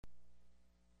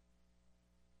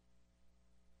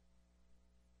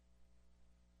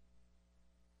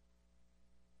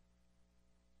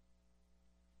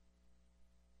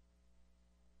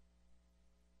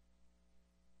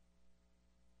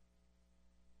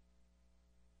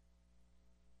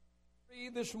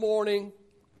Read this morning.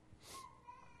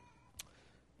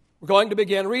 We're going to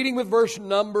begin reading with verse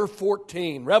number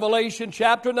 14. Revelation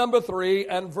chapter number 3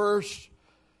 and verse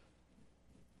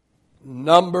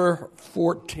number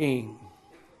 14.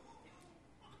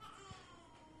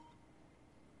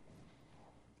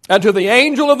 And to the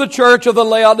angel of the church of the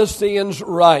Laodiceans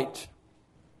write,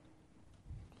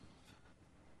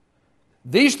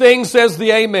 These things says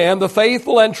the Amen, the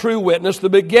faithful and true witness, the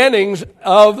beginnings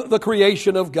of the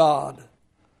creation of God.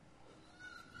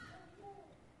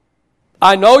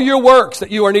 I know your works,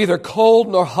 that you are neither cold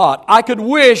nor hot. I could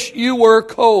wish you were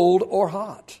cold or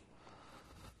hot.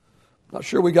 Not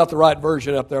sure we got the right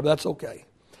version up there, but that's okay.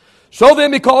 So then,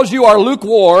 because you are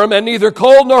lukewarm and neither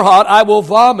cold nor hot, I will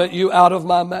vomit you out of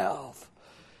my mouth.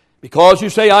 Because you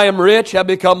say, I am rich, have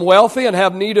become wealthy, and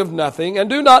have need of nothing, and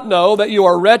do not know that you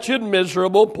are wretched,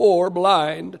 miserable, poor,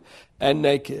 blind, and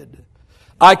naked.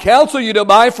 I counsel you to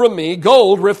buy from me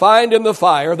gold refined in the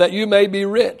fire, that you may be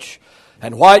rich,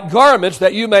 and white garments,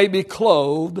 that you may be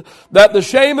clothed, that the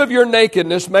shame of your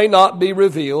nakedness may not be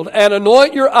revealed, and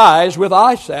anoint your eyes with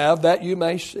eye salve, that you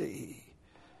may see.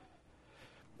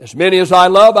 As many as I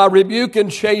love, I rebuke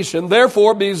and chasten.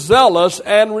 Therefore be zealous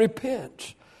and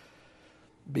repent.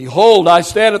 Behold, I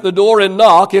stand at the door and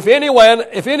knock. If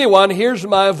anyone hears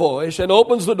my voice and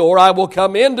opens the door, I will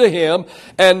come into him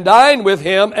and dine with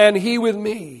him and he with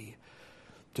me.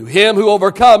 To him who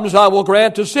overcomes, I will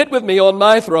grant to sit with me on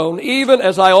my throne, even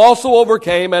as I also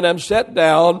overcame and am set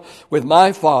down with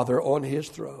my Father on his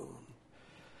throne.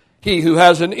 He who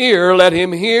has an ear, let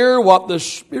him hear what the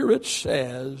Spirit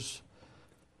says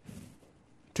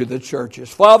to the churches.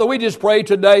 Father, we just pray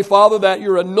today, Father, that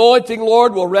your anointing,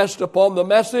 Lord, will rest upon the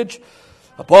message,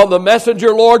 upon the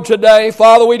messenger, Lord, today.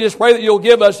 Father, we just pray that you'll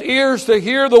give us ears to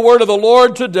hear the word of the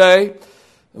Lord today.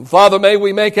 And Father, may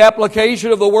we make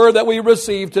application of the word that we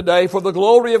receive today. For the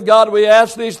glory of God, we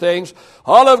ask these things.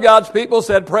 All of God's people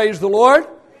said, praise the Lord.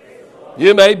 Praise the Lord.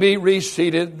 You may be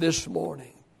reseated this morning.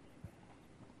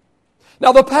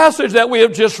 Now, the passage that we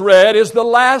have just read is the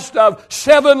last of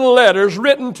 7 letters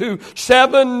written to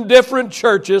 7 different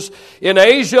churches in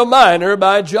Asia Minor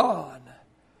by John.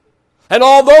 And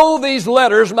although these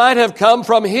letters might have come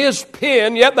from his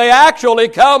pen, yet they actually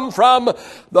come from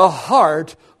the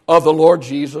heart of the Lord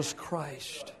Jesus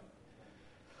Christ.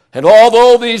 And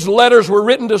although these letters were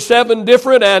written to 7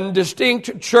 different and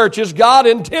distinct churches, God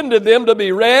intended them to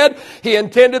be read. He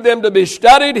intended them to be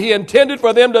studied. He intended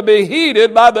for them to be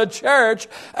heeded by the church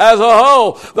as a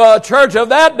whole. The church of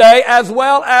that day as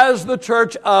well as the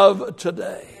church of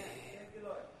today.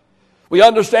 We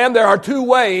understand there are 2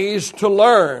 ways to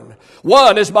learn.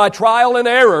 One is by trial and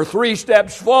error, 3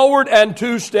 steps forward and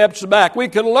 2 steps back. We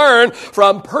can learn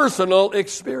from personal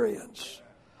experience.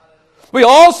 We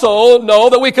also know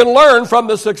that we can learn from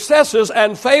the successes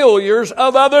and failures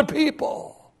of other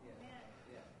people.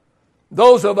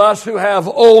 Those of us who have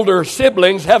older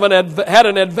siblings had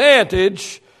an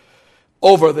advantage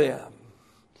over them.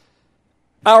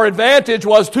 Our advantage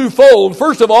was twofold.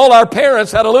 First of all, our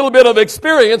parents had a little bit of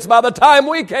experience by the time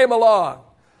we came along.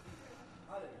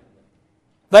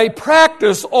 They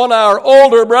practiced on our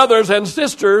older brothers and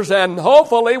sisters, and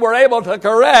hopefully were able to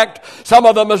correct some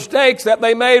of the mistakes that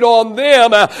they made on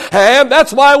them. And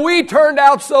that's why we turned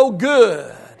out so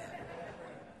good.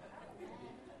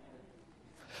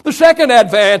 The second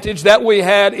advantage that we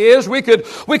had is we could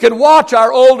watch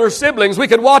our older siblings, we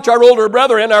could watch our older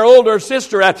brother and our older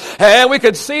sister, and we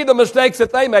could see the mistakes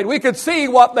that they made. We could see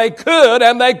what they could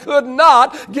and they could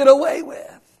not get away with.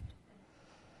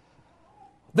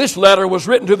 This letter was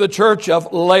written to the church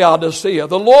of Laodicea.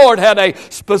 The Lord had a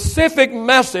specific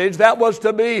message that was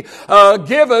to be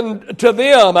given to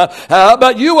them.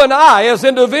 But you and I as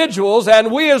individuals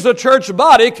and we as a church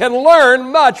body can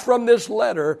learn much from this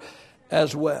letter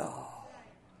as well.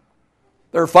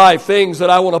 There are 5 things that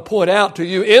I want to point out to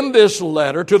you in this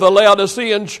letter to the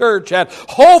Laodicean church, and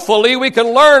hopefully we can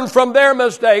learn from their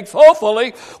mistakes.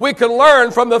 Hopefully we can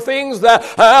learn from the things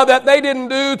that they didn't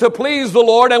do to please the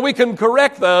Lord, and we can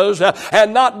correct those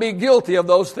and not be guilty of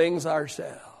those things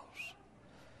ourselves.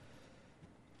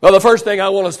 Well, the first thing I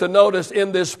want us to notice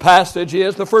in this passage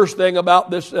is the first thing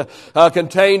about this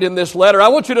contained in this letter. I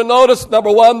want you to notice, number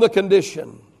 1, the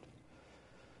condition.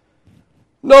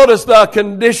 Notice the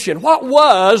condition. What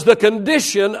was the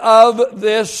condition of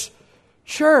this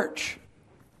church?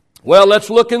 Well, let's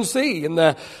look and see in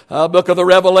the book of the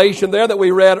Revelation there that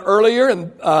we read earlier in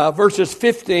verses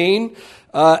 15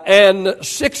 and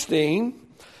 16.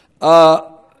 The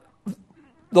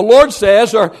Lord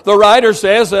says, or the writer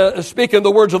says, speaking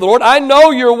the words of the Lord, I know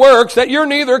your works, that you're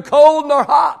neither cold nor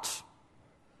hot.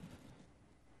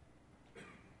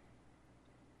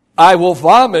 I will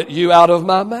vomit you out of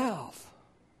my mouth.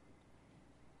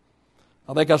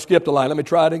 I think I skipped a line. Let me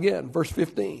try it again. Verse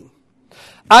 15.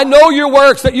 I know your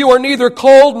works, that you are neither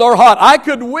cold nor hot. I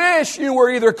could wish you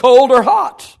were either cold or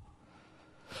hot.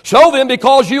 So then,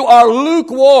 because you are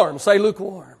lukewarm, say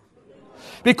lukewarm.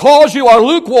 Because you are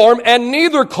lukewarm and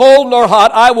neither cold nor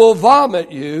hot, I will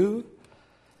vomit you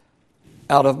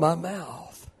out of my mouth.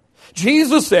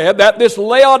 Jesus said that this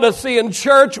Laodicean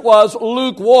church was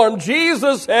lukewarm.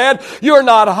 Jesus said, you're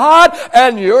not hot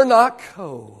and you're not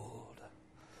cold.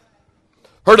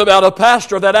 Heard about a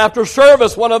pastor that after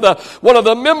service, one of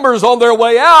the members on their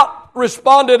way out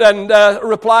responded and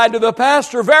replied to the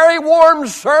pastor, very warm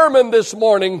sermon this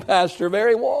morning, Pastor,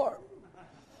 very warm.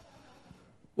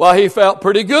 Well, he felt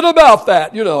pretty good about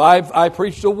that. You know, I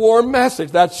preached a warm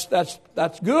message.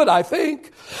 That's good, I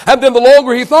think. And then the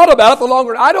longer he thought about it, the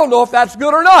longer, I don't know if that's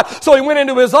good or not. So he went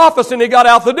into his office and he got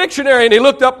out the dictionary and he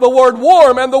looked up the word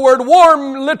warm, and the word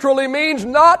warm literally means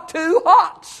not too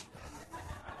hot.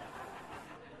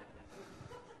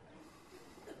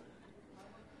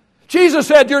 Jesus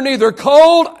said, you're neither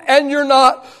cold and you're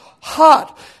not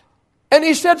hot. And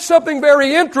he said something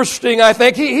very interesting, I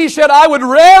think. He said, I would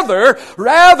rather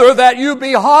that you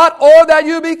be hot or that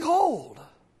you be cold.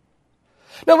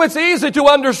 Now, it's easy to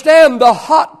understand the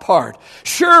hot part.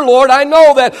 Sure, Lord, I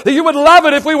know that you would love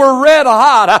it if we were red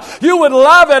hot. You would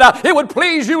love it. It would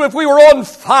please you if we were on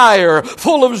fire,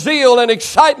 full of zeal and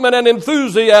excitement and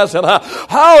enthusiasm.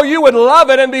 How you would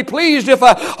love it and be pleased if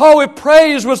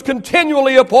praise was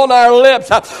continually upon our lips.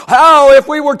 How if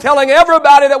we were telling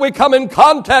everybody that we come in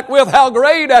contact with how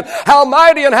great and how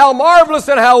mighty and how marvelous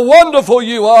and how wonderful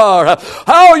you are.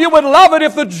 How you would love it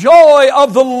if the joy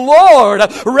of the Lord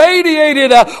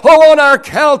radiated on our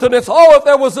countenance. If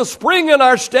there was a spring in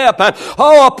our step, and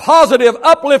a positive,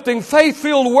 uplifting,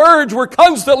 faith-filled words were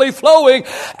constantly flowing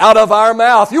out of our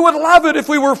mouth. You would love it if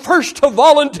we were first to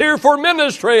volunteer for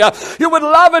ministry. You would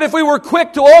love it if we were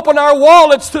quick to open our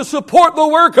wallets to support the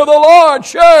work of the Lord.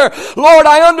 Sure, Lord,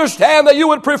 I understand that you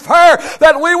would prefer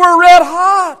that we were red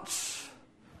hot.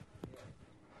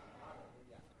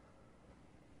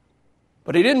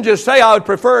 But he didn't just say, I would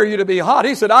prefer you to be hot.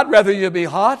 He said, I'd rather you be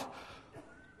hot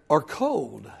or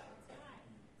cold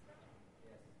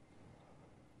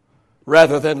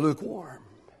rather than lukewarm.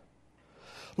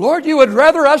 Lord, you would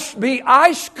rather us be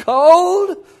ice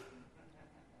cold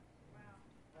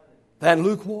than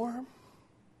lukewarm?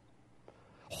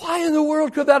 Why in the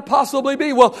world could that possibly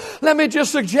be? Well, let me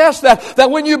just suggest that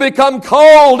when you become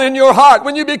cold in your heart,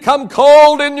 when you become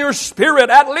cold in your spirit,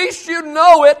 at least you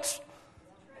know it.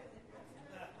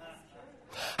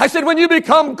 I said, when you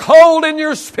become cold in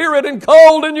your spirit and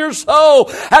cold in your soul,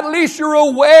 at least you're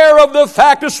aware of the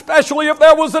fact, especially if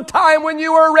there was a time when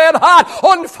you were red hot,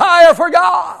 on fire for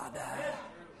God.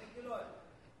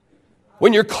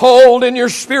 When you're cold in your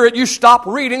spirit, you stop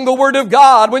reading the Word of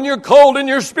God. When you're cold in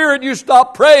your spirit, you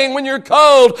stop praying. When you're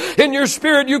cold in your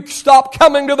spirit, you stop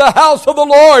coming to the house of the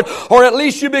Lord, or at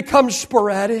least you become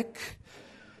sporadic.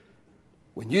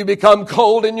 When you become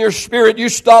cold in your spirit, you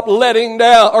start letting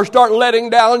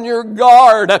down your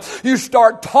guard. You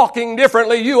start talking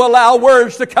differently. You allow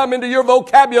words to come into your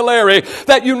vocabulary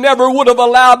that you never would have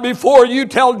allowed before. You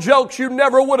tell jokes you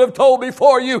never would have told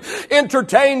before. You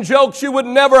entertain jokes you would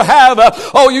never have.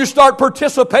 You start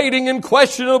participating in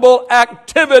questionable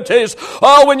activities.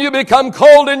 When you become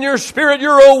cold in your spirit,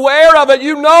 you're aware of it.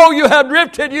 You know you have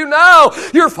drifted. You know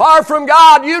you're far from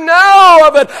God. You know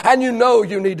of it. And you know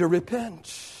you need to repent.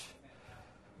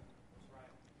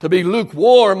 To be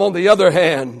lukewarm, on the other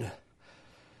hand,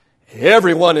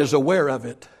 everyone is aware of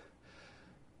it,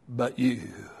 but you.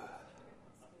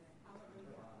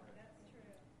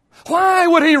 Why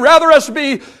would he rather us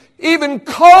be even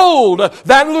cold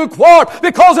than lukewarm?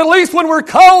 Because at least when we're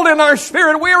cold in our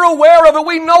spirit, we're aware of it.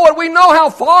 We know it. We know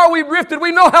how far we've drifted.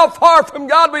 We know how far from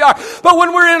God we are. But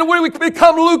when we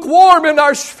become lukewarm in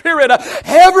our spirit,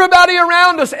 everybody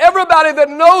around us, everybody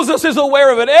that knows us is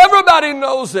aware of it. Everybody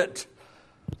knows it.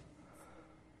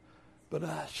 But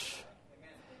us.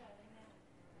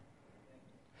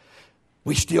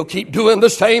 We still keep doing the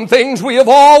same things we have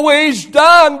always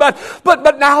done,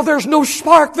 but now there's no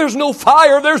spark, there's no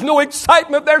fire, there's no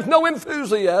excitement, there's no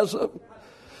enthusiasm.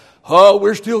 Oh,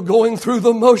 we're still going through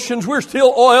the motions. We're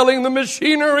still oiling the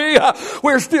machinery.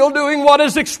 We're still doing what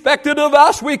is expected of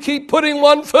us. We keep putting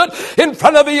one foot in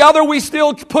front of the other. We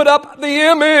still put up the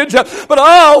image. But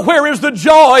oh, where is the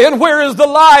joy and where is the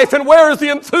life and where is the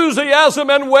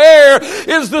enthusiasm and where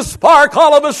is the spark?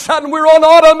 All of a sudden we're on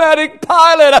automatic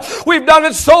pilot. We've done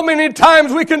it so many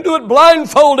times we can do it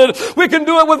blindfolded. We can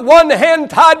do it with one hand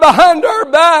tied behind our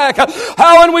back.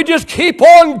 How, and we just keep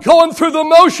on going through the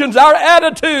motions. Our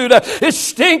attitude is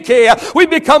stinky. We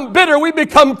become bitter. We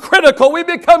become critical. We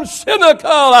become cynical.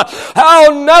 How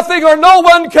nothing or no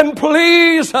one can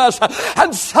please us.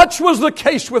 And such was the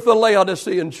case with the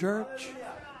Laodicean church.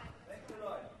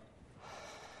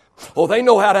 Oh, they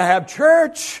know how to have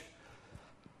church.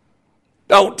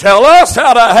 Don't tell us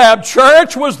how to have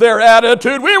church was their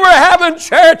attitude. We were having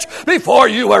church before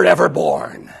you were ever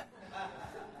born.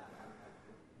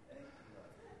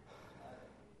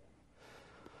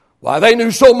 Why, they knew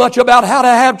so much about how to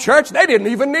have church, they didn't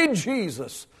even need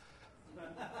Jesus.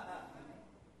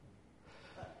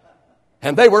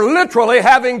 And they were literally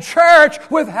having church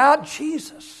without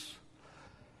Jesus.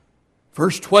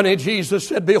 Verse 20, Jesus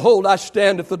said, "Behold, I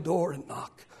stand at the door and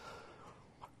knock.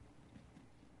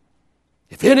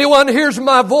 If anyone hears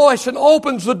my voice and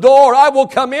opens the door, I will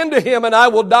come into him and I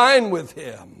will dine with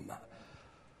him."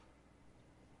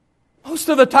 Most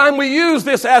of the time we use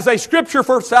this as a scripture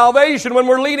for salvation when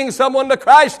we're leading someone to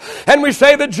Christ, and we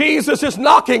say that Jesus is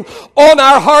knocking on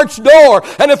our heart's door,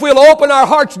 and if we'll open our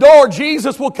heart's door,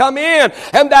 Jesus will come in.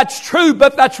 And that's true,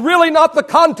 but that's really not the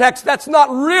context. That's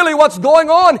not really what's going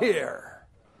on here.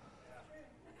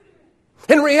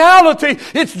 In reality,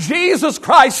 it's Jesus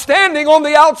Christ standing on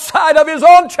the outside of his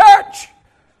own church,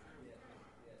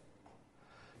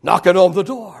 knocking on the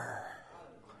door.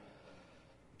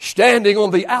 Standing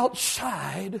on the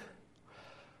outside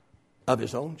of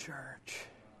his own church.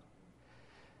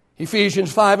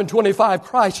 Ephesians 5:25,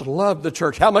 Christ loved the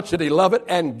church. How much did he love it?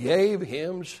 And gave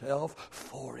himself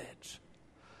for it.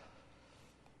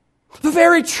 The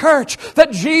very church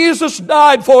that Jesus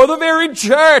died for, the very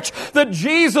church that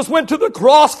Jesus went to the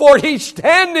cross for, he's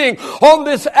standing on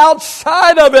this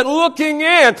outside of it looking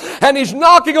in, and he's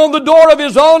knocking on the door of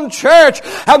his own church,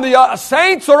 and the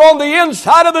saints are on the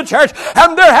inside of the church,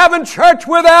 and they're having church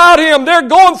without him. They're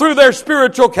going through their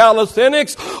spiritual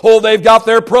calisthenics. Oh, they've got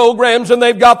their programs, and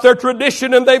they've got their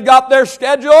tradition, and they've got their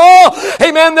schedule.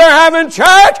 Amen, they're having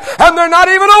church, and they're not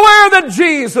even aware that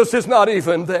Jesus is not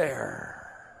even there.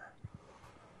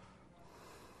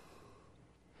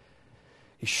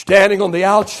 He's standing on the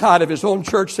outside of his own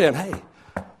church saying, "Hey,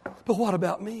 but what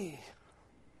about me?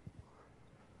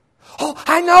 Oh,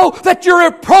 I know that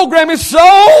your program is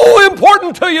so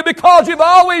important to you because you've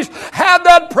always had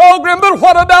that program, but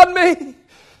what about me?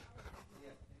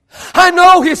 I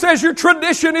know," he says, "your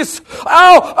tradition is,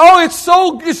 it's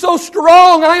so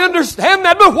strong. I understand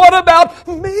that, but what about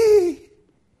me?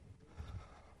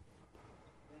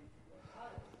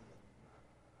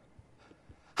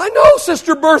 I know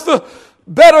Sister Bertha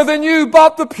better than you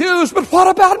bought the pews, but what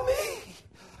about me?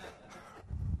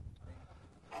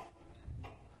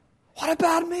 What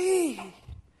about me?"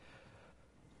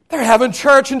 They're having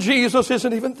church and Jesus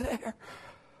isn't even there.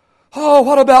 Oh,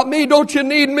 what about me? Don't you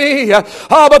need me?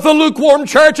 But the lukewarm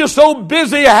church is so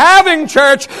busy having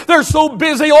church, they're so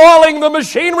busy oiling the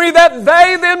machinery that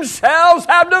they themselves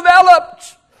have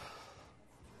developed.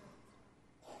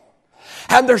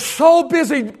 And they're so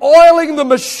busy oiling the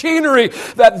machinery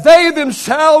that they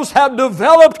themselves have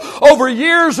developed over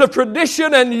years of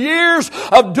tradition and years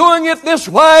of doing it this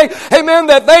way. Amen.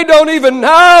 That they don't even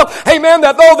know. Amen.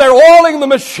 That though they're oiling the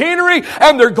machinery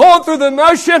and they're going through the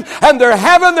motion and they're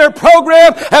having their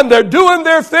program and they're doing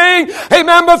their thing.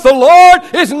 Amen. But the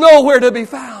Lord is nowhere to be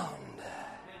found.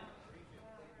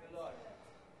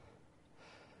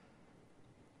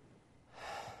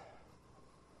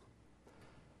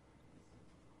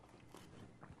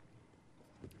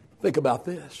 Think about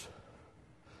this.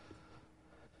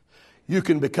 You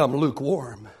can become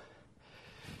lukewarm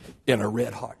in a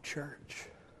red-hot church.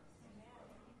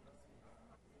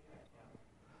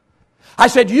 I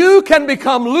said you can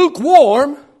become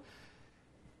lukewarm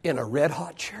in a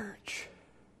red-hot church.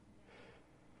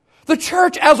 The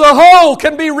church as a whole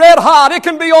can be red hot. It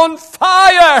can be on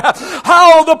fire.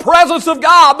 How the presence of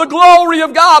God, the glory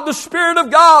of God, the Spirit of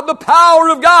God, the power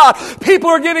of God.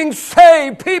 People are getting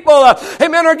saved. People,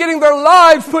 amen, are getting their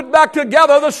lives put back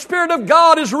together. The Spirit of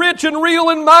God is rich and real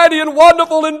and mighty and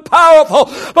wonderful and powerful.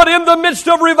 But in the midst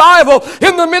of revival,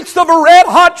 in the midst of a red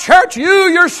hot church, you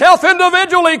yourself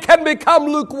individually can become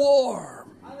lukewarm.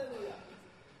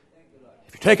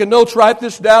 Taking notes, write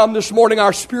this down this morning.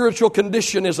 Our spiritual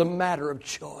condition is a matter of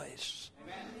choice.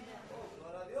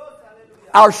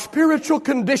 Our spiritual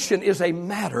condition is a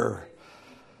matter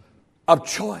of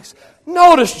choice.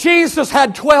 Notice Jesus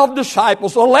had 12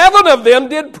 disciples. 11 of them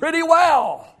did pretty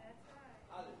well.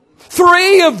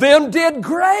 3 of them did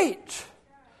great.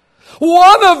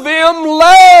 1 of them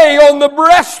lay on the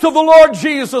breast of the Lord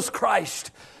Jesus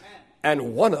Christ.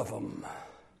 And 1 of them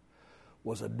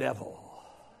was a devil.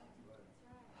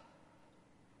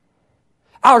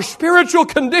 Our spiritual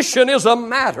condition is a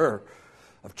matter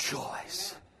of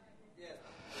choice.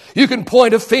 You can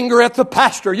point a finger at the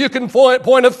pastor. You can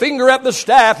point a finger at the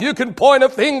staff. You can point a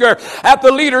finger at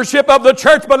the leadership of the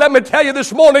church. But let me tell you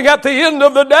this morning, at the end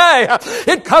of the day,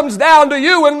 it comes down to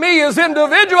you and me as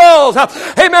individuals.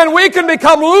 Amen. We can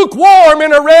become lukewarm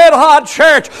in a red-hot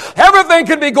church. Everything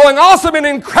can be going awesome and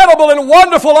incredible and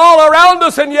wonderful all around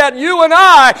us. And yet you and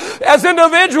I, as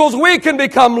individuals, we can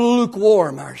become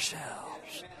lukewarm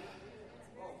ourselves.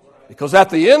 Because at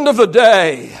the end of the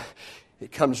day,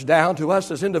 it comes down to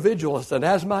us as individuals. And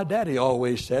as my daddy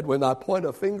always said, when I point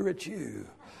a finger at you,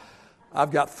 I've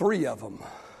got 3 of them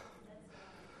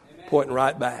pointing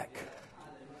right back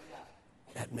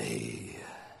at me.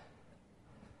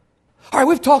 All right,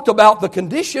 we've talked about the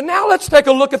condition. Now let's take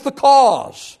a look at the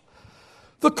cause.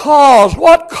 The cause.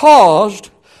 What caused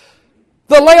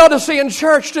the Laodicean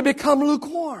church to become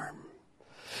lukewarm?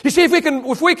 You see,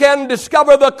 if we can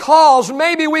discover the cause,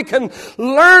 maybe we can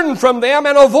learn from them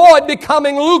and avoid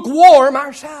becoming lukewarm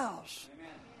ourselves.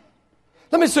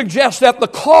 Let me suggest that the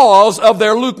cause of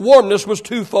their lukewarmness was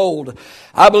twofold.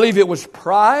 I believe it was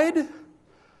pride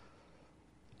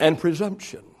and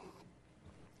presumption.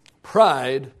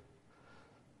 Pride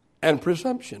and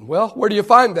presumption. Well, where do you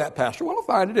find that, Pastor? Well, I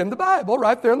find it in the Bible,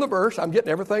 right there in the verse. I'm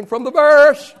getting everything from the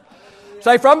verse.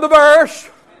 Say, from the verse.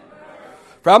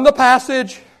 From the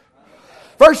passage.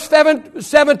 Verse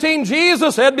 17,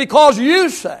 Jesus said, because you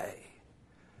say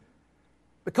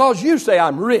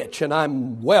I'm rich and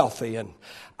I'm wealthy and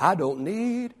I don't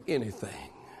need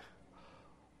anything.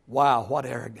 Wow, what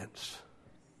arrogance.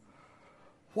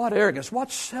 What arrogance.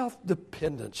 What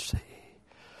self-dependency.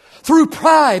 Through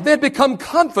pride, they'd become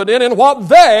confident in what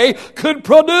they could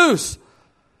produce.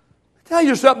 I'll tell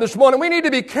you something this morning. We need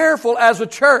to be careful as a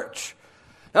church.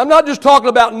 I'm not just talking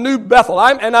about New Bethel,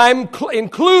 I'm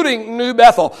including New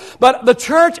Bethel, but the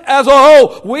church as a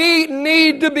whole. We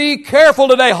need to be careful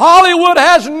today. Hollywood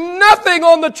has nothing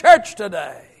on the church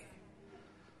today.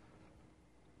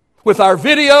 With our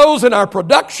videos and our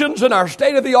productions and our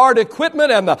state-of-the-art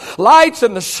equipment and the lights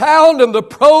and the sound and the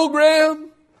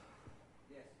program.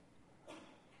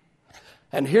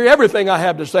 And hear everything I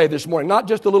have to say this morning, not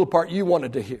just the little part you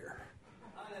wanted to hear.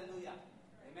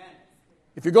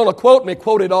 If you're going to quote me,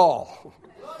 quote it all.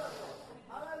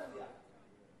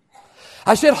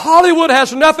 I said Hollywood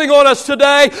has nothing on us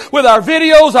today with our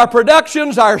videos, our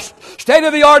productions, our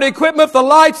state-of-the-art equipment, the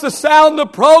lights, the sound, the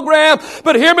program.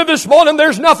 But hear me this morning,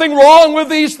 there's nothing wrong with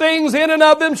these things in and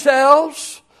of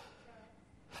themselves.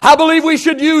 I believe we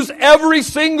should use every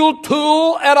single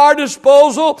tool at our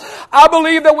disposal. I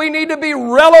believe that we need to be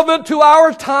relevant to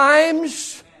our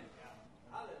times.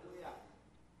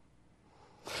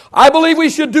 I believe we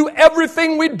should do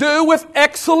everything we do with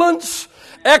excellence.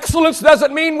 Excellence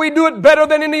doesn't mean we do it better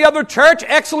than any other church.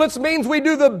 Excellence means we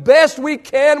do the best we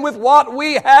can with what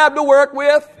we have to work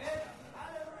with.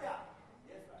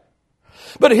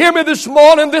 But hear me this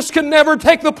morning, this can never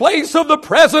take the place of the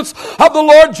presence of the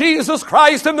Lord Jesus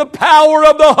Christ and the power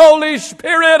of the Holy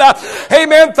Spirit.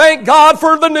 Amen. Thank God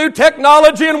for the new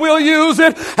technology, and we'll use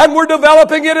it, and we're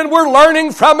developing it, and we're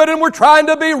learning from it, and we're trying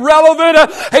to be relevant.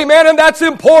 Amen. And that's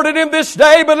important in this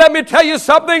day. But let me tell you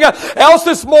something else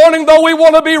this morning. Though we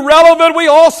want to be relevant, we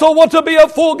also want to be a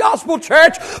full gospel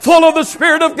church, full of the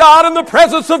Spirit of God and the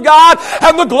presence of God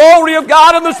and the glory of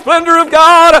God and the splendor of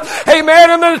God. Amen.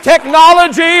 And the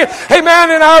technology, amen,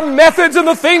 in our methods and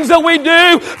the things that we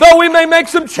do, though we may make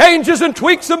some changes and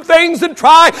tweak some things and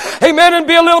try, amen, and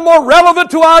be a little more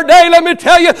relevant to our day, let me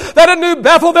tell you that at New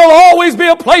Bethel there'll always be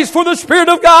a place for the Spirit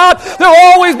of God. There'll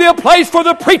always be a place for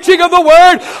the preaching of the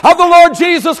Word of the Lord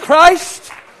Jesus Christ.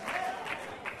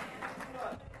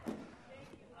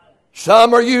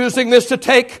 Some are using this to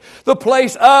take the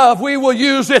place of. We will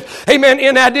use it, amen,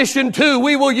 in addition to.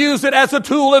 We will use it as a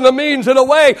tool and a means and a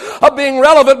way of being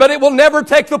relevant, but it will never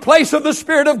take the place of the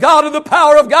Spirit of God and the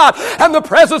power of God and the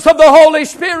presence of the Holy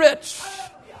Spirit.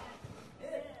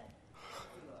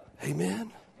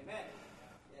 Amen.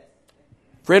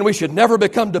 Friend, we should never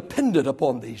become dependent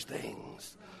upon these things.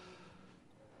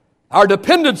 Our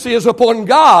dependency is upon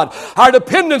God. Our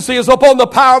dependency is upon the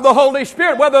power of the Holy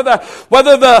Spirit. Whether the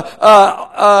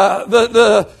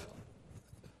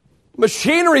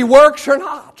machinery works or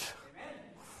not.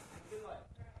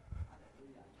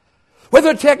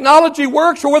 Whether technology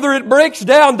works or whether it breaks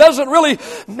down doesn't really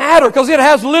matter, because it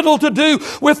has little to do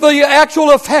with the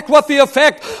actual effect. What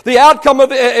the outcome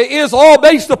of is all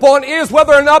based upon is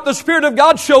whether or not the Spirit of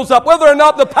God shows up, whether or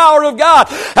not the power of God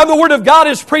and the Word of God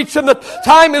is preached and the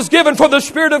time is given for the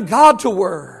Spirit of God to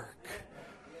work.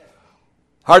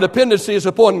 Our dependency is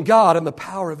upon God and the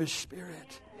power of His Spirit.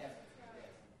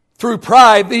 Through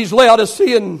pride, these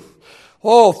Laodicean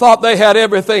thought they had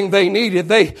everything they needed.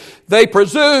 They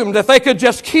presumed that they could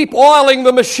just keep oiling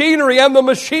the machinery and the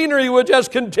machinery would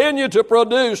just continue to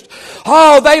produce.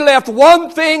 They left one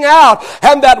thing out,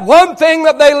 and that one thing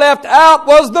that they left out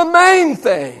was the main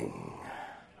thing.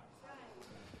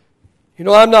 You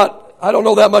know, I don't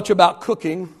know that much about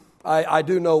cooking. I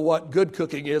do know what good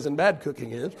cooking is and bad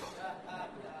cooking is.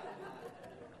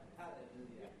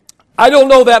 I don't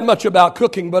know that much about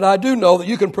cooking, but I do know that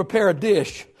you can prepare a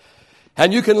dish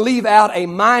and you can leave out a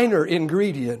minor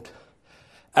ingredient,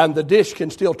 and the dish can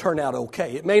still turn out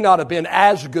okay. It may not have been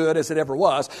as good as it ever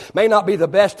was. May not be the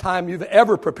best time you've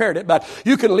ever prepared it, but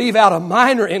you can leave out a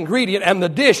minor ingredient and the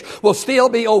dish will still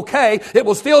be okay. It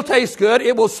will still taste good.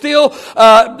 It will still,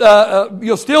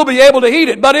 you'll still be able to eat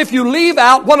it. But if you leave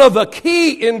out one of the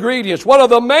key ingredients, one of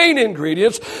the main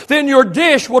ingredients, then your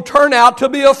dish will turn out to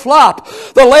be a flop.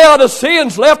 The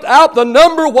Laodiceans left out the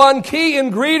number one key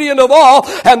ingredient of all,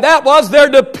 and that was their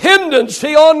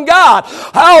dependency on God.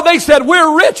 They said,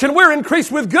 we're rich and we're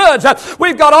increased with goods.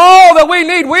 We've got all that we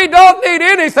need. We don't need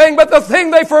anything. But the thing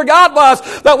they forgot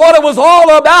was that what it was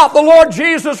all about, the Lord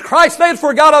Jesus Christ, they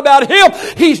forgot about Him.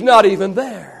 He's not even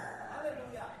there.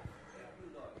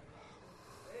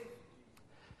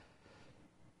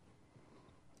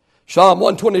 Psalm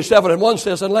 127:1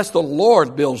 says, unless the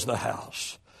Lord builds the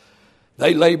house,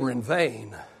 they labor in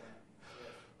vain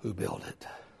who build it.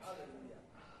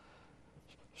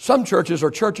 Some churches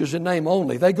are churches in name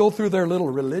only. They go through their little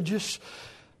religious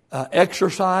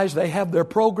exercise. They have their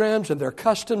programs and their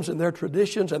customs and their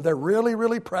traditions, and they're really,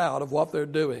 really proud of what they're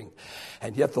doing.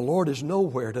 And yet the Lord is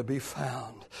nowhere to be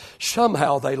found.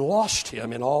 Somehow they lost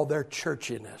Him in all their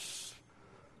churchiness.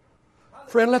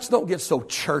 Friend, let's don't get so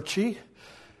churchy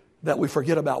that we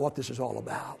forget about what this is all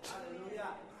about.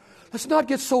 Let's not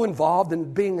get so involved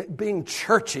in being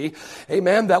churchy,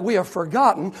 amen, that we have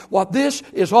forgotten what this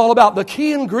is all about. The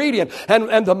key ingredient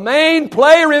and the main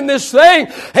player in this thing,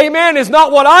 amen, is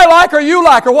not what I like or you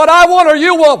like or what I want or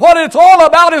you want. What it's all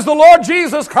about is the Lord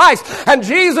Jesus Christ. And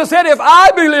Jesus said, if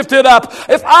I be lifted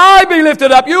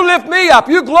up, you lift me up,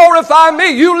 you glorify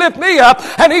me, you lift me up.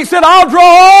 And He said, I'll draw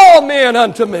all men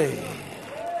unto me.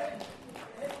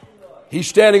 He's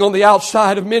standing on the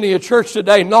outside of many a church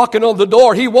today, knocking on the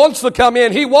door. He wants to come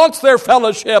in. He wants their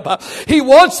fellowship. He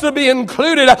wants to be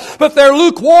included. But they're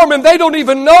lukewarm and they don't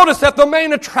even notice that the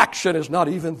main attraction is not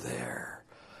even there.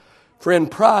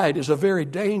 Friend, pride is a very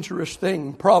dangerous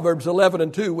thing. Proverbs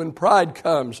 11:2, when pride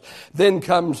comes, then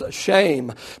comes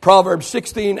shame. Proverbs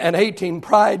 16:18,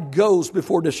 pride goes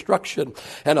before destruction,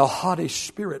 and a haughty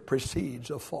spirit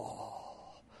precedes a fall.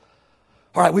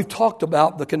 All right, we've talked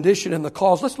about the condition and the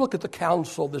cause. Let's look at the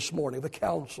counsel this morning, the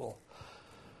counsel.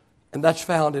 And that's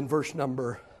found in verse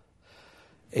number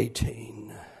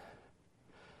 18.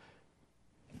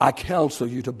 I counsel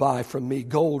you to buy from me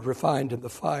gold refined in the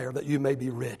fire, that you may be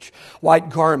rich, white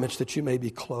garments that you may be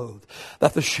clothed,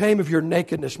 that the shame of your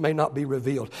nakedness may not be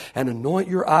revealed, and anoint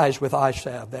your eyes with eye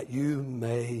salve, that you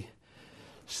may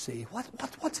see.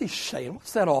 What's he saying?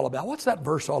 What's that all about? What's that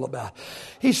verse all about?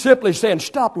 He's simply saying,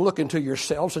 stop looking to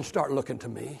yourselves and start looking to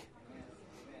me.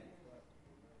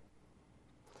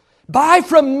 Buy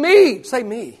from me. Say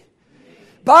me.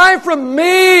 Buy from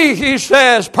me, he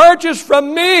says. Purchase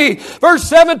from me. Verse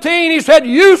 17, he said,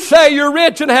 you say you're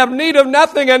rich and have need of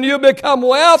nothing and you become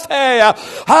wealthy.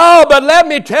 But let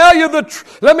me tell you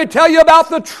about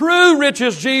the true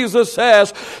riches, Jesus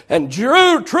says. And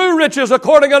true riches,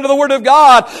 according unto the Word of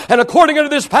God and according unto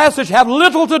this passage, have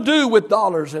little to do with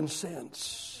dollars and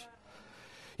cents.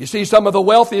 You see, some of the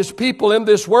wealthiest people in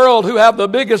this world who have the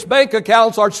biggest bank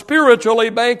accounts are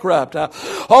spiritually bankrupt.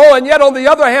 And yet on the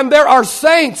other hand, there are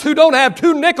saints who don't have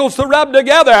two nickels to rub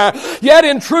together. Yet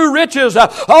in true riches,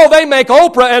 they make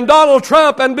Oprah and Donald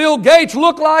Trump and Bill Gates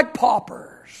look like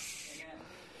paupers.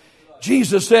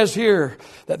 Jesus says here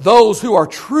that those who are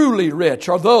truly rich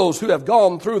are those who have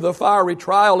gone through the fiery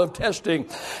trial of testing.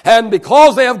 And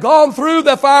because they have gone through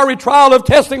the fiery trial of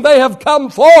testing, they have come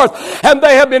forth and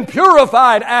they have been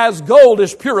purified as gold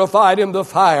is purified in the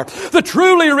fire. The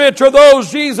truly rich are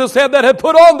those, Jesus said, that have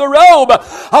put on the robe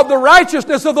of the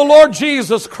righteousness of the Lord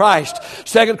Jesus Christ.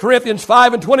 2 Corinthians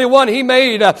 5:21, He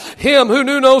made Him who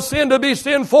knew no sin to be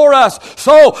sin for us,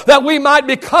 so that we might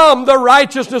become the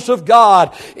righteousness of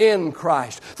God in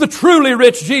Christ. The truly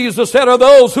rich, Jesus said, are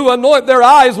those who anoint their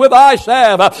eyes with eye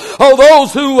salve. Oh,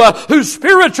 those whose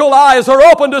spiritual eyes are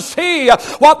open to see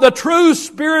what the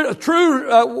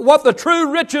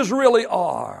true riches really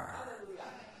are.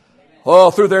 Oh,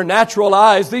 through their natural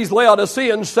eyes, these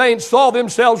Laodicean saints saw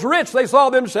themselves rich. They saw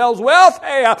themselves wealthy.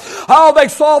 Oh, they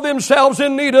saw themselves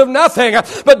in need of nothing.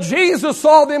 But Jesus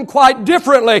saw them quite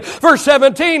differently. Verse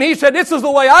 17, He said, this is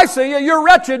the way I see you. You're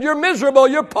wretched. You're miserable.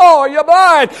 You're poor. You're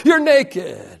blind. You're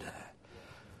naked.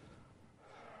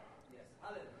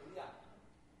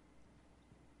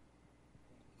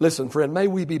 Listen, friend, may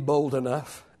we be bold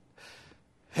enough,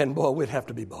 and boy, we'd have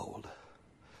to be bold.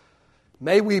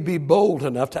 May we be bold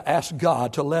enough to ask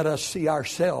God to let us see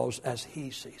ourselves as He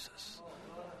sees us.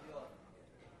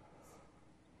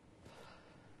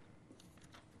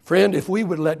 Friend, if we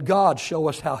would let God show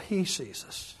us how He sees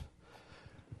us,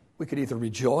 we could either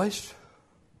rejoice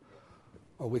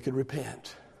or we could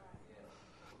repent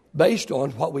based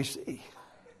on what we see.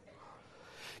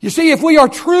 You see, if we are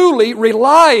truly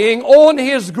relying on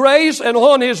His grace and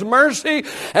on His mercy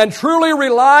and truly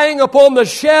relying upon the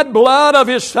shed blood of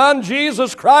His Son,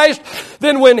 Jesus Christ,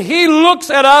 then when He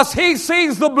looks at us, He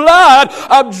sees the blood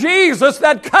of Jesus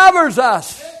that covers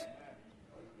us.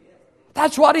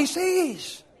 That's what He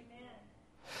sees.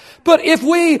 But if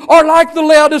we are like the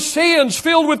Laodiceans,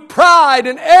 filled with pride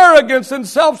and arrogance and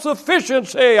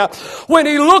self-sufficiency, when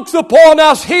He looks upon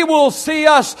us, He will see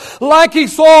us like He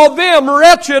saw them,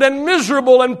 wretched and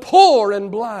miserable and poor and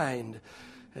blind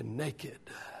and naked.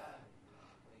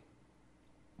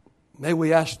 May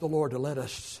we ask the Lord to let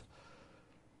us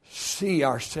see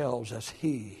ourselves as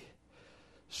He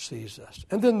sees us.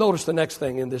 And then notice the next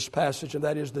thing in this passage, and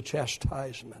that is the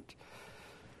chastisement.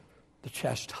 The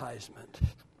chastisement.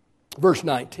 Verse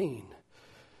 19,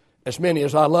 as many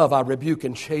as I love, I rebuke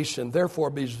and chasten. Therefore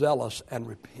be zealous and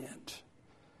repent.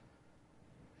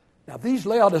 Now these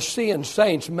Laodicean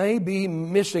saints may be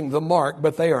missing the mark,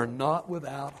 but they are not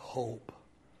without hope.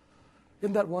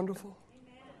 Isn't that wonderful?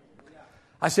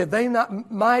 I said they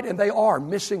might and they are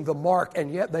missing the mark,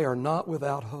 and yet they are not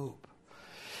without hope.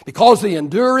 Because the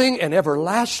enduring and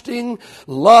everlasting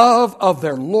love of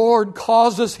their Lord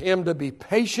causes Him to be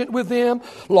patient with them,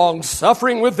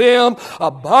 long-suffering with them,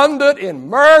 abundant in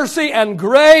mercy and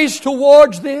grace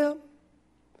towards them.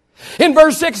 In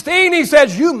verse 16 He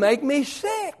says, you make me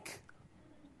sick.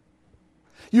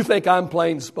 You think I'm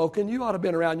plain spoken? You ought to have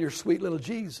been around your sweet little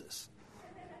Jesus.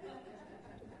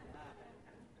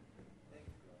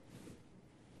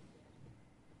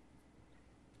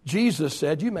 Jesus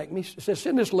said, you make me sick. Says,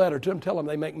 send this letter to them, tell them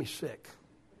they make me sick.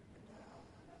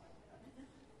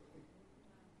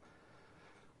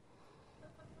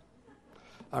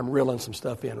 I'm reeling some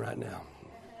stuff in right now.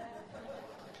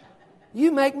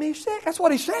 You make me sick. That's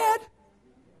what He said.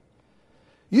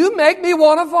 You make me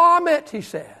want to vomit, He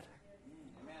said.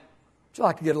 Would you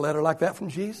like to get a letter like that from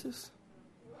Jesus?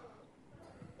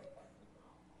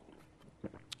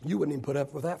 You wouldn't even put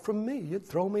up with that from me. You'd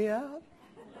throw me out.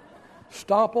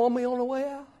 Stomp on me on the way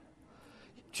out.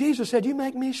 Jesus said, you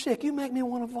make me sick. You make me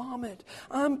want to vomit.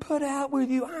 I'm put out with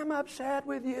you. I'm upset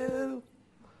with you.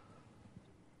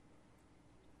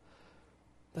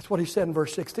 That's what He said in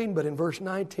verse 16. But in verse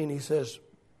 19 He says,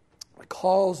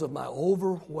 because of my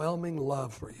overwhelming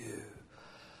love for you,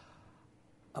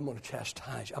 I'm going to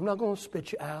chastise you. I'm not going to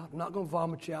spit you out. I'm not going to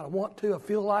vomit you out. I want to. I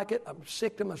feel like it. I'm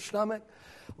sick to my stomach.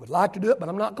 I would like to do it, but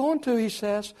I'm not going to, He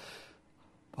says.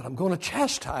 But I'm going to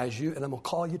chastise you, and I'm going to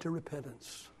call you to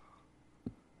repentance.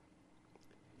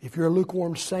 If you're a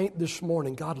lukewarm saint this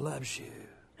morning, God loves you,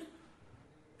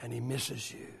 and He misses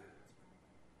you.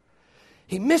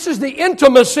 He misses the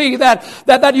intimacy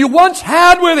that you once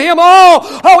had with Him.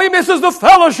 Oh, He misses the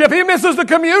fellowship. He misses the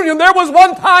communion. There was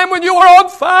one time when you were on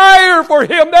fire for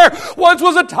Him. There once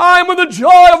was a time when the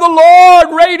joy of the Lord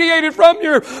radiated from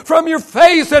your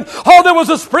face. And there was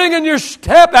a spring in your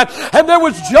step. And there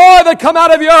was joy that come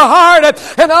out of your heart.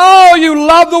 And you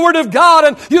love the Word of God.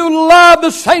 And you love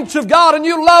the saints of God. And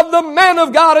you love the men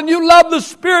of God. And you love the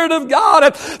Spirit of God.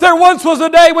 And there once was a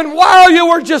day when, you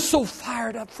were just so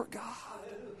fired up for God.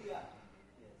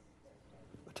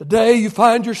 Today you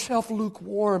find yourself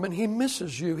lukewarm, and He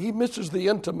misses you. He misses the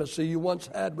intimacy you once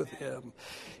had with Him.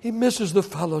 He misses the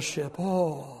fellowship.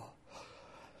 Oh,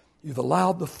 you've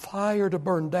allowed the fire to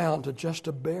burn down to just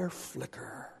a bare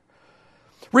flicker.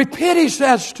 Repent, He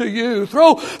says to you.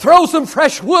 Throw some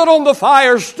fresh wood on the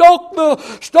fire. Stoke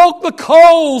the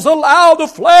coals. Allow the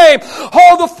flame.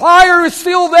 Oh, the fire is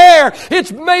still there.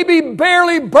 It's maybe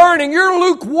barely burning. You're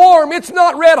lukewarm. It's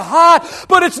not red hot,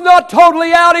 but it's not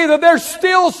totally out either. There's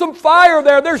still some fire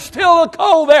there. There's still a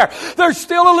coal there. There's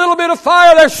still a little bit of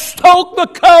fire there. Stoke the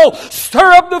coal.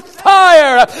 Stir up the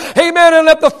fire. Amen. And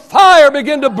let the fire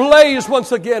begin to blaze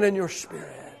once again in your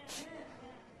spirit.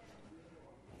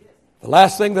 The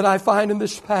last thing that I find in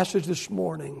this passage this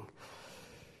morning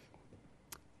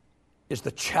is the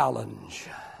challenge.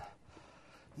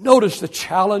 Notice the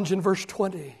challenge in verse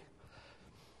 20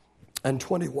 and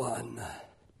 21.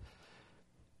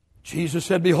 Jesus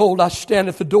said, "Behold, I stand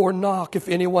at the door and knock. If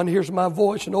anyone hears my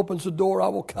voice and opens the door, I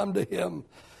will come to him,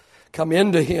 come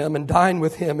into him and dine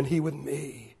with him and he with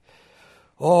me.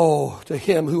 Oh, to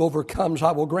him who overcomes,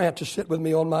 I will grant to sit with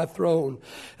me on my throne,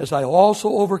 as I also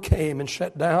overcame and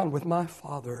sat down with my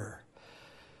Father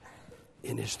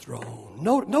in His throne."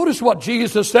 Notice what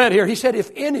Jesus said here. He said,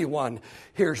 if anyone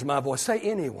hears my voice. Say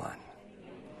anyone.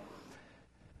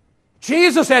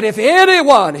 Jesus said, if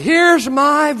anyone hears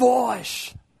my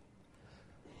voice.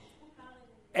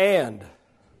 And.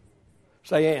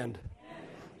 Say and.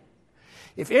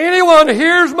 If anyone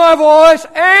hears my voice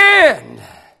and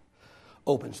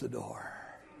opens the door,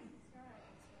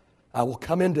 I will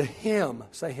come into him,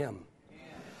 say him,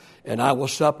 and I will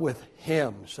sup with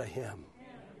him, say him.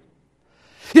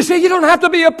 You see, you don't have to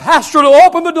be a pastor to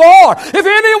open the door. If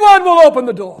anyone will open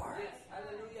the door.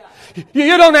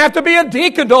 You don't have to be a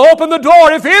deacon to open the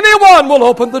door. If anyone will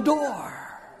open the door.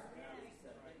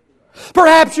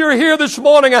 Perhaps you're here this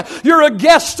morning. You're a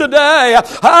guest today.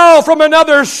 Oh, from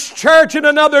another church in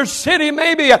another city.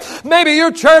 Maybe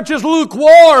your church is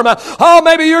lukewarm. Oh,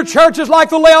 maybe your church is like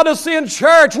the Laodicean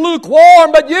church,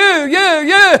 lukewarm. But you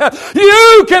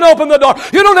can open the door.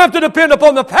 You don't have to depend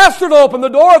upon the pastor to open the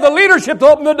door, or the leadership to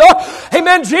open the door.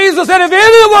 Amen. Jesus said, if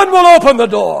anyone will open the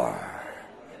door,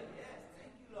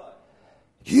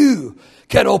 you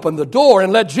can open the door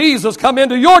and let Jesus come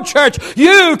into your church.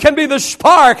 You can be the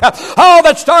spark,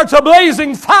 that starts a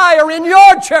blazing fire in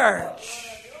your church.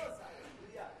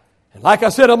 And like I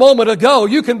said a moment ago,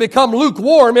 you can become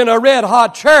lukewarm in a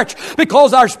red-hot church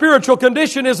because our spiritual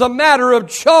condition is a matter of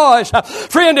choice.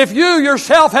 Friend, if you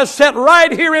yourself have sat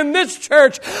right here in this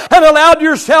church and allowed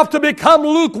yourself to become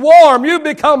lukewarm, you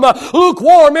become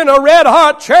lukewarm in a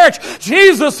red-hot church.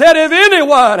 Jesus said, if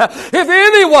anyone,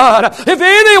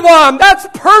 that's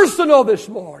personal this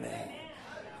morning.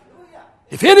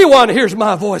 If anyone hears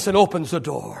my voice and opens the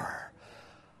door,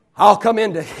 I'll come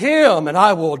into him and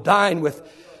I will dine with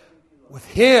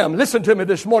him. Listen to me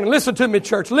this morning. Listen to me,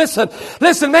 church. Listen.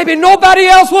 Maybe nobody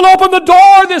else will open the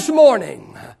door this morning.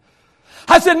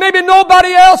 I said, maybe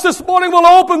nobody else this morning will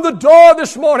open the door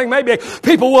this morning. Maybe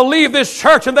people will leave this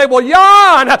church and they will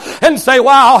yawn and say,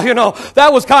 wow,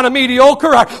 that was kind of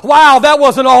mediocre. Or, wow, that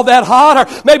wasn't all that hot. Or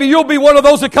maybe you'll be one of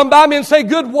those that come by me and say,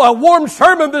 good, warm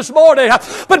sermon this morning.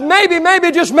 But maybe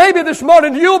this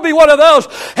morning you'll be one of those.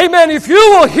 Amen. If you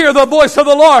will hear the voice of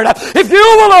the Lord, if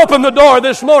you will open the door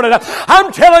this morning,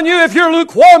 I'm telling you, if you're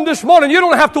lukewarm this morning, you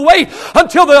don't have to wait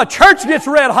until the church gets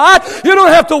red hot. You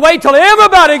don't have to wait till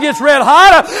everybody gets red hot.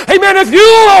 Amen. If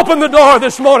you'll open the door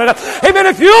this morning, amen.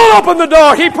 If you'll open the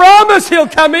door, He promised He'll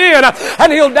come in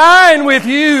and He'll dine with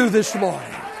you this morning.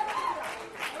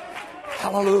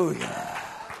 Hallelujah.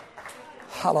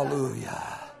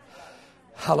 Hallelujah.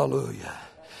 Hallelujah.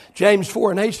 James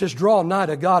 4:8 says, draw nigh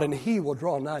to God and He will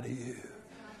draw nigh to you.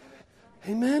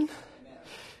 Amen.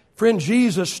 Friend,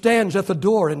 Jesus stands at the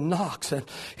door and knocks, and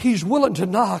He's willing to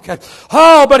knock.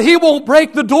 But He won't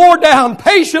break the door down.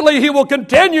 Patiently, He will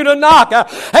continue to knock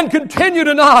and continue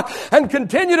to knock and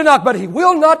continue to knock, but He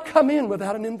will not come in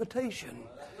without an invitation.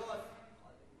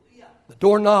 The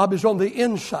doorknob is on the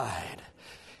inside,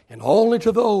 and only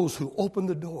to those who open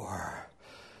the door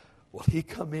will He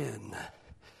come in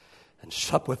and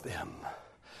sup with them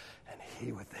and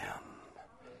He with them.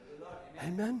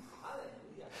 Amen.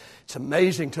 It's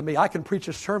amazing to me. I can preach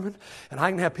a sermon and I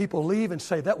can have people leave and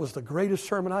say, that was the greatest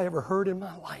sermon I ever heard in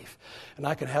my life. And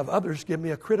I can have others give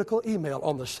me a critical email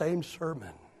on the same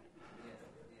sermon.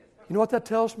 You know what that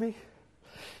tells me?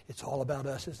 It's all about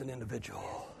us as an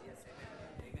individual.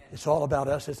 It's all about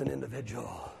us as an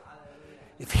individual.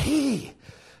 If anyone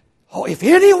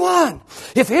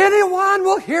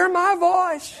will hear my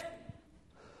voice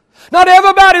Not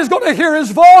everybody's going to hear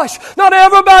His voice. Not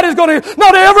everybody's going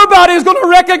to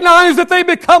recognize that they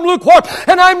become lukewarm.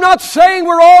 And I'm not saying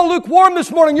we're all lukewarm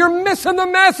this morning. You're missing the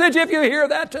message if you hear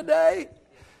that today.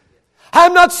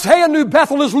 I'm not saying New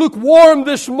Bethel is lukewarm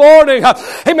this morning.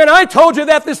 Amen. I told you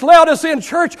that this Laodicean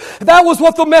church, that was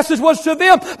what the message was to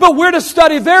them. But we're to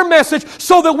study their message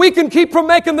so that we can keep from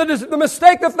making the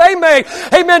mistake that they made.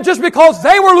 Amen. Just because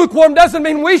they were lukewarm doesn't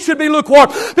mean we should be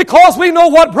lukewarm. Because we know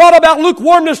what brought about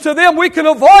lukewarmness to them, we can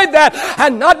avoid that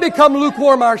and not become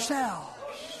lukewarm ourselves.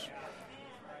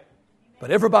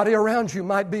 But everybody around you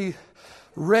might be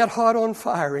red hot on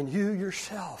fire, and you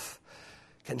yourself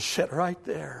can sit right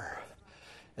there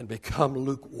and become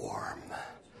lukewarm.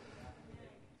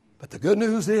 But the good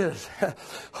news is,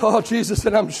 oh, Jesus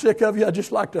said, I'm sick of you. I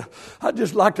just like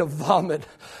to vomit,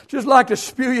 just like to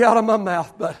spew you out of my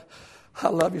mouth. But I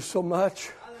love you so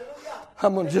much.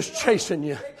 I'm just chasing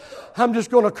you. I'm just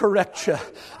going to correct you.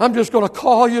 I'm just going to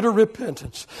call you to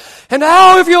repentance. And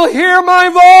now if you'll hear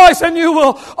my voice and you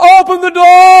will open the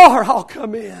door, I'll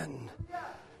come in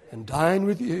and dine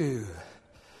with you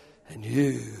and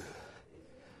you.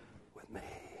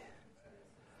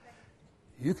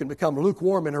 You can become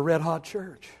lukewarm in a red-hot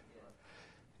church.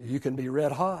 You can be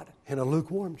red-hot in a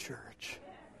lukewarm church.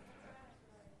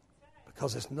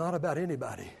 Because it's not about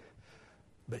anybody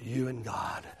but you and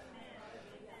God.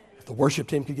 If the worship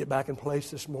team could get back in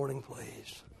place this morning,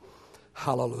 please.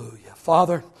 Hallelujah.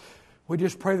 Father, we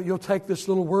just pray that you'll take this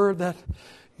little word that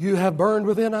you have burned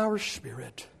within our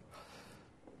spirit.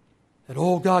 And,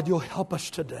 oh God, you'll help us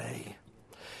today.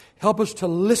 Help us to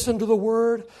listen to the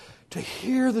word, to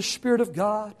hear the Spirit of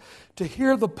God, to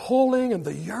hear the pulling and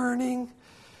the yearning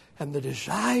and the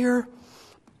desire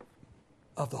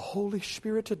of the Holy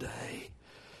Spirit today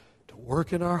to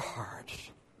work in our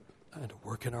hearts and to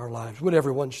work in our lives. Would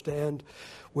everyone stand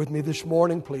with me this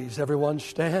morning, please? Everyone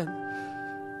stand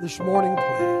this morning,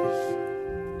 please.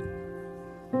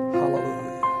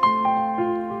 Hallelujah.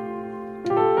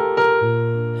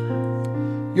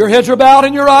 Your heads are bowed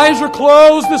and your eyes are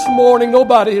closed this morning.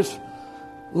 Nobody is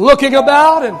looking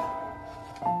about, and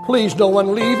please, no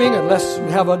one leaving unless you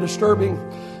have a disturbing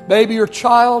baby or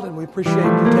child, and we appreciate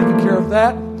you taking care of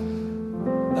that.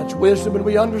 That's wisdom, and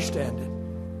we understand it.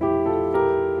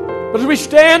 But as we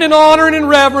stand in honor and in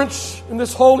reverence in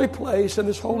this holy place, in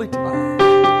this holy time,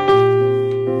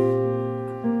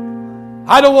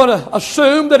 I don't want to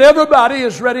assume that everybody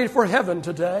is ready for heaven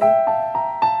today.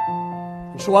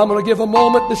 And so I'm going to give a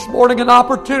moment this morning, an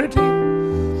opportunity.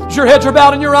 Your heads are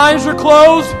bowed and your eyes are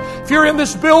closed. If you're in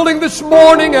this building this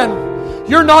morning and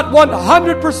you're not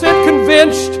 100%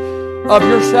 convinced of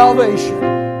your salvation,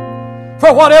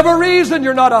 for whatever reason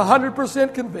you're not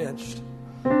 100% convinced,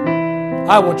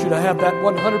 I want you to have that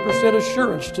 100%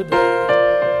 assurance today.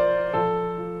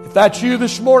 If that's you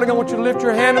this morning, I want you to lift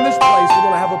your hand in this place. We're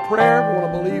going to have a prayer. We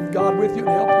want to believe God with you and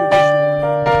help you this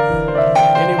morning.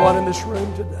 Anyone in this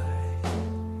room today?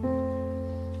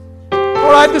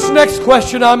 All right, this next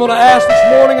question I'm going to ask this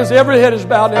morning is every head is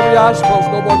bowed and every eye is closed.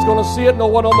 No one's going to see it. No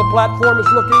one on the platform is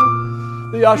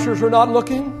looking. The ushers are not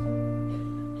looking.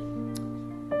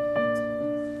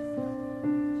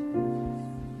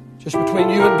 Just between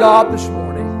you and God this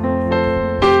morning.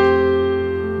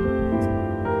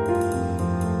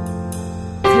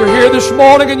 If you're here this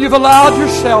morning and you've allowed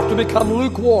yourself to become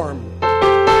lukewarm,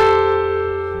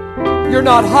 you're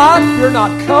not hot, you're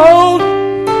not cold,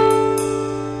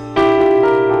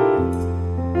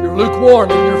 lukewarm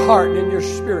in your heart and in your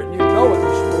spirit. You know it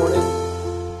this morning.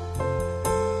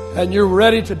 And you're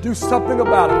ready to do something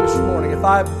about it this morning. If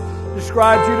I've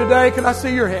described you today, can I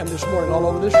see your hand this morning all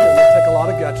over this room? It'll take a lot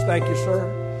of guts. Thank you, sir.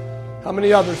 How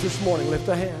many others this morning? Lift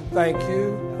a hand. Thank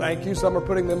you. Thank you. Some are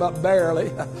putting them up barely.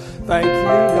 Thank you.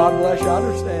 God bless you. I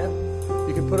understand.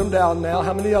 You can put them down now.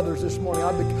 How many others this morning?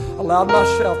 I've allowed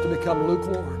myself to become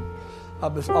lukewarm.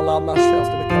 I've allowed myself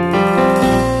to become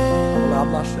lukewarm. I've allowed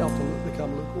myself to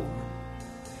become lukewarm.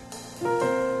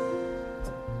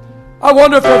 I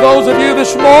wonder if there are those of you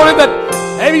this morning that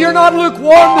maybe you're not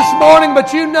lukewarm this morning,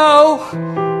 but you know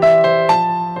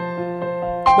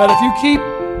that if you keep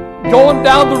going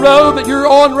down the road that you're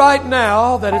on right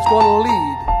now, that it's going to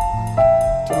lead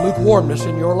to lukewarmness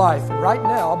in your life. And right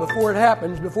now, before it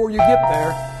happens, before you get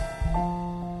there,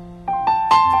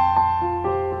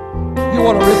 you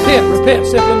want to repent. Repent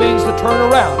simply means to turn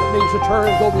around. It means to turn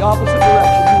and go the opposite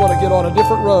direction. You want to get on a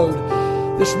different road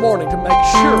this morning to make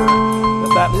sure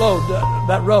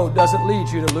that road doesn't lead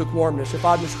you to lukewarmness. If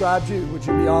I described you, would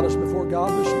you be honest before God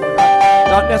this morning?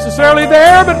 Not necessarily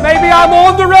there, but maybe I'm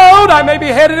on the road. I may be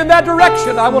headed in that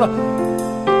direction. I want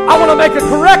to make a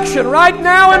correction right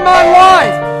now in my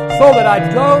life so that I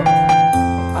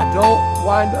I don't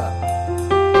wind up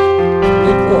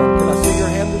lukewarm. Can I see your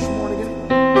hand this morning? Anyone?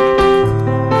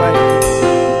 Thank you.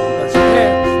 There's some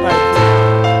hands. Thank you.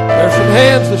 There's some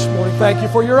hands this morning. Thank you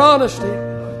for your honesty.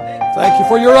 Thank you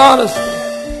for your honesty.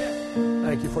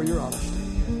 Thank you for your honesty.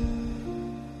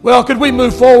 Well, could we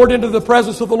move forward into the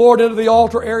presence of the Lord, into the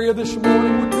altar area this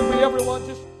morning? Could we, everyone,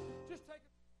 just...